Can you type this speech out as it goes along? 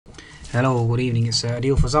Hello, good evening. It's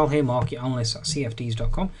Adil Fazal here, market analyst at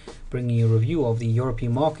CFDs.com, bringing you a review of the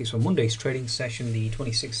European markets for Monday's trading session, the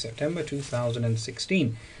 26th September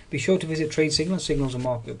 2016. Be sure to visit Trade Signal, signals and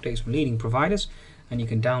market updates from leading providers, and you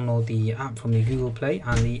can download the app from the Google Play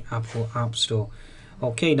and the Apple App Store.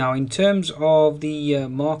 Okay, now in terms of the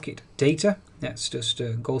market data, let's just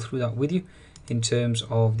go through that with you. In terms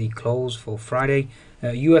of the close for Friday,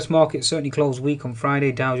 US market certainly closed weak on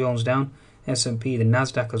Friday, Dow Jones down, S&P, the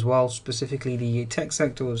Nasdaq as well. Specifically, the tech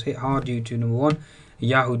sector was hit hard due to number one, a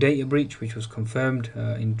Yahoo data breach, which was confirmed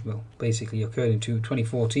basically occurred in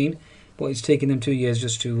 2014, but it's taken them 2 years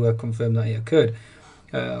just to confirm that it occurred.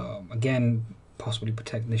 Again, possibly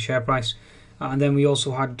protecting the share price. And then we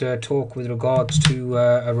also had talk with regards to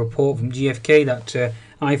a report from GfK that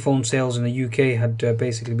iPhone sales in the UK had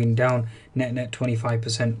basically been down net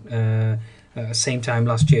 25%. Same time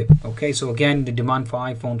last year. Okay, so again, the demand for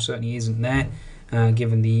iPhone certainly isn't there,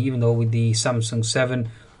 even though with the Samsung 7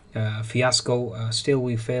 fiasco, still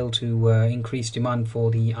we failed to increase demand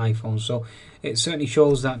for the iPhone. So it certainly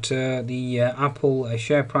shows that the Apple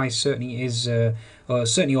share price certainly is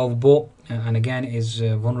certainly overbought, and again is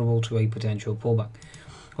vulnerable to a potential pullback.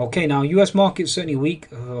 Okay, now US market certainly weak.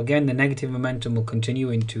 Again, the negative momentum will continue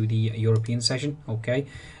into the European session. Okay,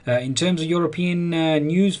 in terms of European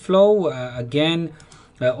news flow, again,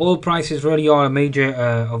 oil prices really are a major,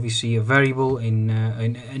 obviously, a variable in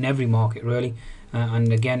every market really.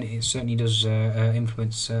 And again, it certainly does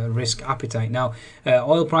influence risk appetite. Now,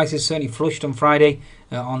 oil prices certainly flushed on Friday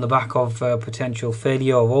on the back of potential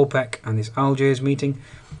failure of OPEC and this Algiers meeting.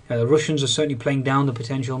 The Russians are certainly playing down the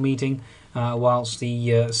potential meeting, whilst the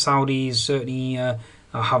Saudis certainly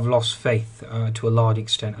have lost faith to a large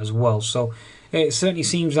extent as well. So it certainly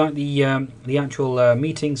seems like the actual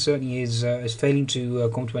meeting certainly is failing to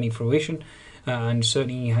come to any fruition, and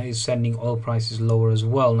certainly is sending oil prices lower as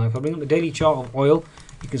well. Now, if I bring up the daily chart of oil,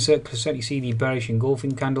 you can certainly see the bearish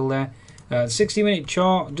engulfing candle there. 60-minute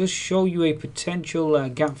chart does show you a potential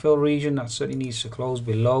gap fill region that certainly needs to close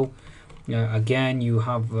below. Again, you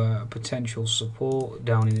have potential support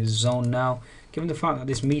down in this zone now. Given the fact that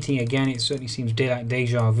this meeting, again, it certainly seems like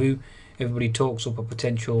deja vu. Everybody talks up a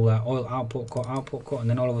potential oil output cut, and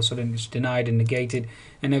then all of a sudden it's denied and negated,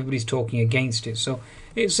 and everybody's talking against it. So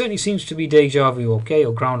it certainly seems to be deja vu, okay,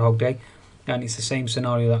 or Groundhog Day, and it's the same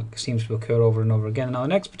scenario that seems to occur over and over again. Now, the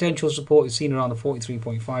next potential support is seen around the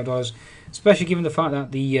 $43.5, especially given the fact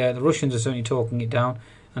that the Russians are certainly talking it down.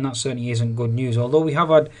 And that certainly isn't good news. Although we have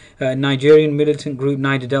had Nigerian militant group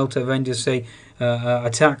Niger Delta Avengers say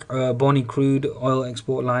attack Bonny crude oil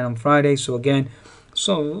export line on Friday. So again,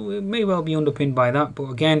 it may well be underpinned by that. But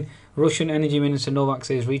again, Russian Energy Minister Novak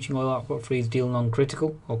says reaching oil output freeze deal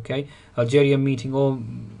non-critical. Okay, Algeria meeting all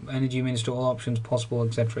Energy Minister all options possible,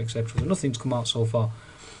 etc., etc. So nothing's come out so far.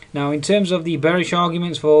 Now, in terms of the bearish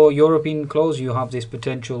arguments for European close, you have this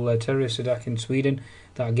potential terrorist attack in Sweden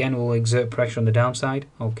that again will exert pressure on the downside.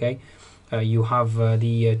 Okay, you have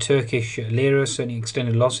the Turkish lira certainly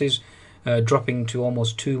extended losses, dropping to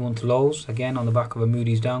almost 2-month lows again on the back of a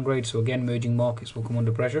Moody's downgrade. So again, emerging markets will come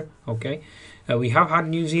under pressure. Okay, we have had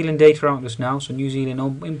New Zealand data out just now. So New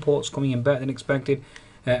Zealand imports coming in better than expected.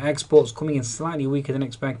 Exports coming in slightly weaker than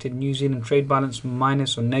expected. New Zealand trade balance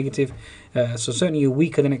minus or negative, so certainly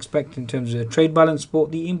weaker than expected in terms of trade balance,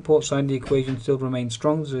 but the import side of the equation still remains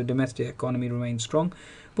strong, so the domestic economy remains strong,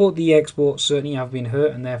 but the exports certainly have been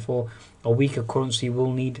hurt, and therefore a weaker currency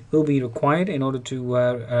will be required in order to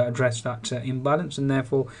address that imbalance. And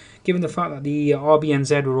therefore, given the fact that the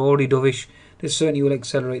RBNZ were already dovish, this certainly will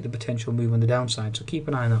accelerate the potential move on the downside, so keep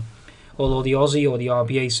an eye on that. Although the Aussie or the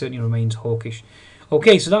RBA certainly remains hawkish.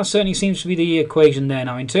 Okay, so that certainly seems to be the equation there.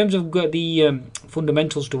 Now, in terms of the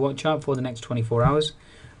fundamentals to watch out for the next 24 hours,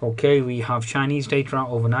 okay, we have Chinese data out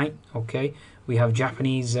overnight. Okay, we have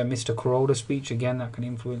Japanese Mr. Kuroda speech, again, that can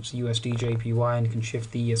influence the USD JPY and can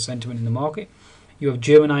shift the sentiment in the market. You have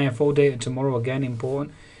German IFO data tomorrow, again,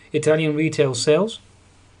 important. Italian retail sales,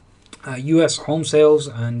 US home sales,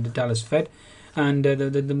 and the Dallas Fed. And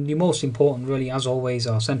the most important, really, as always,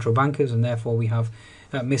 are central bankers, and therefore we have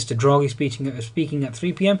Mr. Draghi speaking at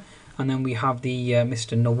 3 p.m. and then we have the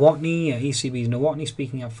Mr. Nowotny, ECB's Nowotny,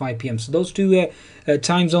 speaking at 5 p.m. So those two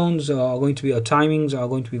time zones are going to be, or timings are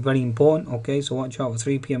going to be very important. Okay, so watch out for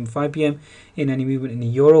 3 p.m. 5 p.m. in any movement in the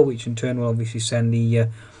euro, which in turn will obviously send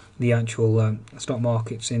the actual stock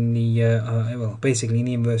markets in the basically in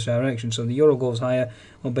the inverse direction. So the euro goes higher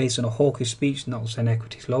based on a hawkish speech, and that will send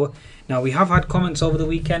equities lower. Now, we have had comments over the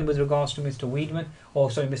weekend with regards to Mr.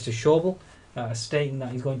 Mr. Schauble, stating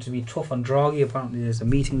that he's going to be tough on Draghi. Apparently there's a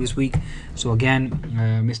meeting this week. So again,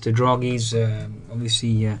 Mr. Draghi's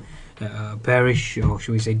obviously bearish, or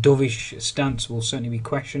should we say dovish stance will certainly be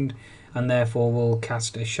questioned, and therefore will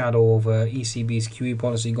cast a shadow over ECB's QE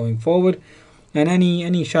policy going forward. And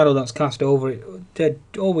any shadow that's cast over it, that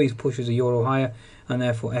always pushes the euro higher, and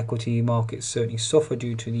therefore equity markets certainly suffer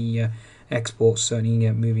due to the exports certainly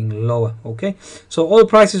moving lower. Okay, so oil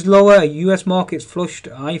prices lower, US markets flushed,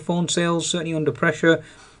 iPhone sales certainly under pressure.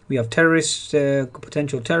 We have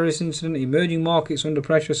potential terrorist incident, emerging markets under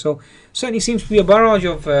pressure. So certainly seems to be a barrage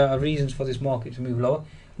of reasons for this market to move lower.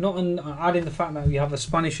 Not adding the fact that we have a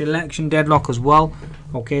Spanish election deadlock as well.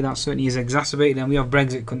 Okay, that certainly is exacerbated. And we have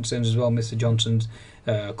Brexit concerns as well. Mr. Johnson's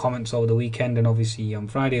comments over the weekend and obviously on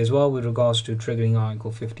Friday as well with regards to triggering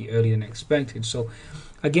Article 50 earlier than expected. So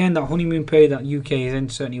again, that honeymoon period that UK is in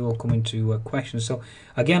certainly will come into question. So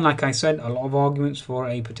again, like I said, a lot of arguments for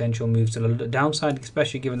a potential move to the downside,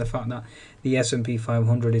 especially given the fact that the S&P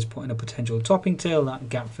 500 is putting a potential topping tail, that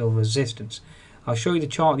gap fill resistance. I'll show you the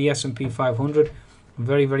chart of the S&P 500. A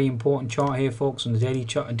very, very important chart here, folks, on the daily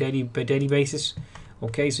basis.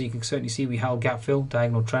 Okay, so you can certainly see we held gap fill,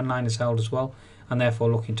 diagonal trend line is held as well, and therefore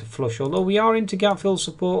looking to flush. Although we are into gap fill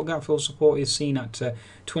support is seen at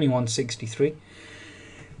 2163.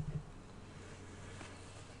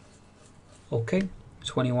 Okay,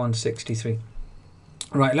 2163.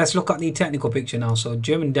 Right, let's look at the technical picture now. So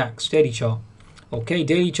German DAX daily chart. Okay,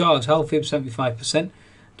 daily chart has held fib 75%.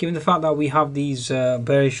 Given the fact that we have these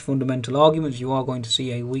bearish fundamental arguments, you are going to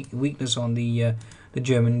see a weakness on the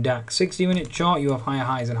German DAX. 60-minute chart, you have higher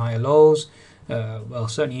highs and higher lows. Well,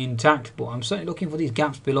 certainly intact, but I'm certainly looking for these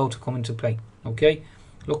gaps below to come into play. Okay,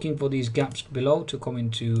 looking for these gaps below to come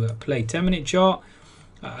into play. 10-minute chart,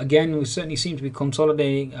 again, we certainly seem to be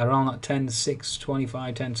consolidating around that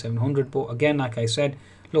 10,625, 10,700. But again, like I said,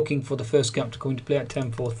 looking for the first gap to come into play at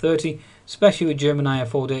 10,430, especially with German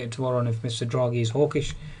IFO data tomorrow. And if Mr. Draghi is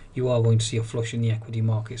hawkish, you are going to see a flush in the equity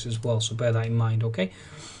markets as well. So bear that in mind, okay?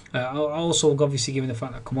 Also, obviously, given the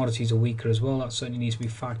fact that commodities are weaker as well, that certainly needs to be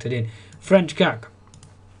factored in. French CAC.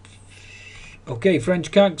 Okay,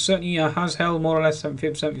 French CAC certainly has held more or less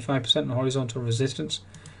 75% on horizontal resistance.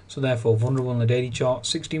 So therefore, vulnerable on the daily chart.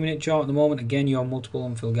 60-minute chart at the moment, again, you have multiple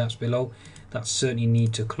unfilled gaps below that certainly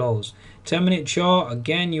need to close. 10-minute chart,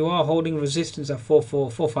 again, you are holding resistance at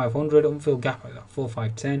 4,500, unfilled gap at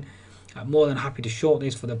 4,510. I'm more than happy to short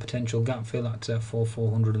this for the potential gap fill at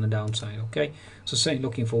 4,400 on the downside. Okay, so certainly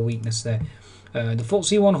looking for weakness there. The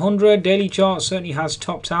FTSE 100 daily chart certainly has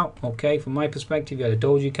topped out. Okay, from my perspective, you had a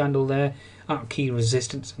doji candle there at key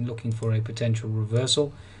resistance and looking for a potential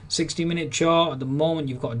reversal. 60-minute chart at the moment,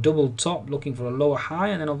 you've got a double top looking for a lower high,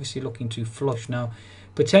 and then obviously looking to flush now.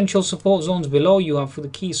 Potential support zones below, you have for the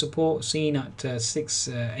key support seen at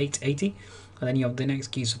 6,880, and then you have the next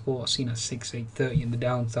key support seen at 6,830 in the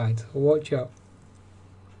downside. So watch out.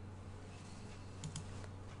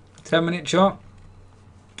 10-minute chart,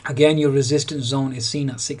 again, your resistance zone is seen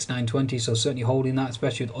at 6,920, so certainly holding that,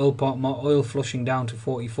 especially with oil flushing down to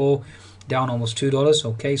 44, down almost $2.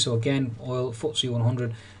 Okay, so again, oil FTSE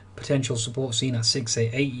 100 potential support seen at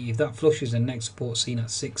 6,880. If that flushes, the next support seen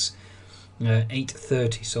at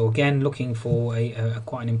 6,830. So again, looking for a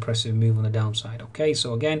quite an impressive move on the downside. Okay,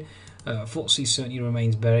 so again, FTSE certainly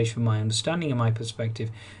remains bearish from my understanding and my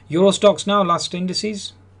perspective. Euro stocks now, last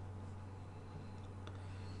indices.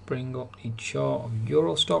 Bring up the chart of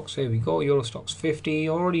Euro stocks. Here we go. Euro stocks 50.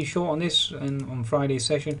 Already short on this and on Friday's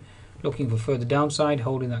session. Looking for further downside,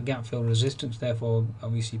 holding that gap fill resistance. Therefore,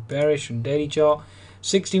 obviously bearish on daily chart.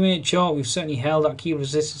 60-minute chart, we've certainly held that key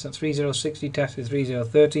resistance at 3060, tested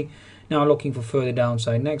 3030. Now looking for further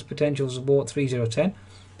downside. Next potential support 3010.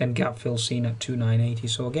 Then gap fill seen at 2980.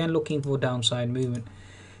 So again, looking for downside movement.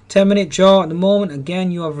 10-minute chart at the moment, again,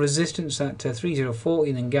 you have resistance at 3040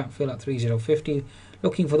 and then gap fill at 3050.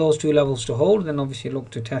 Looking for those two levels to hold, then obviously look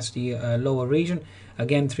to test the lower region.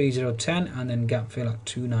 Again, 3010 and then gap fill at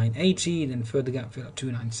 2980, then further gap fill at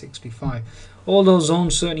 2965. All those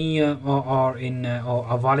zones certainly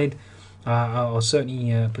are valid, are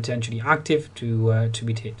certainly potentially active to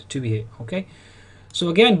be hit. Okay. So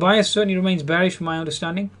again, bias certainly remains bearish from my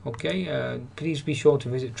understanding. Okay. Please be sure to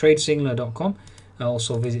visit tradesignaler.com.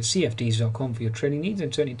 Also visit cfds.com for your trading needs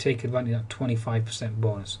and certainly take advantage of that 25%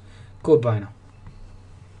 bonus. Goodbye now.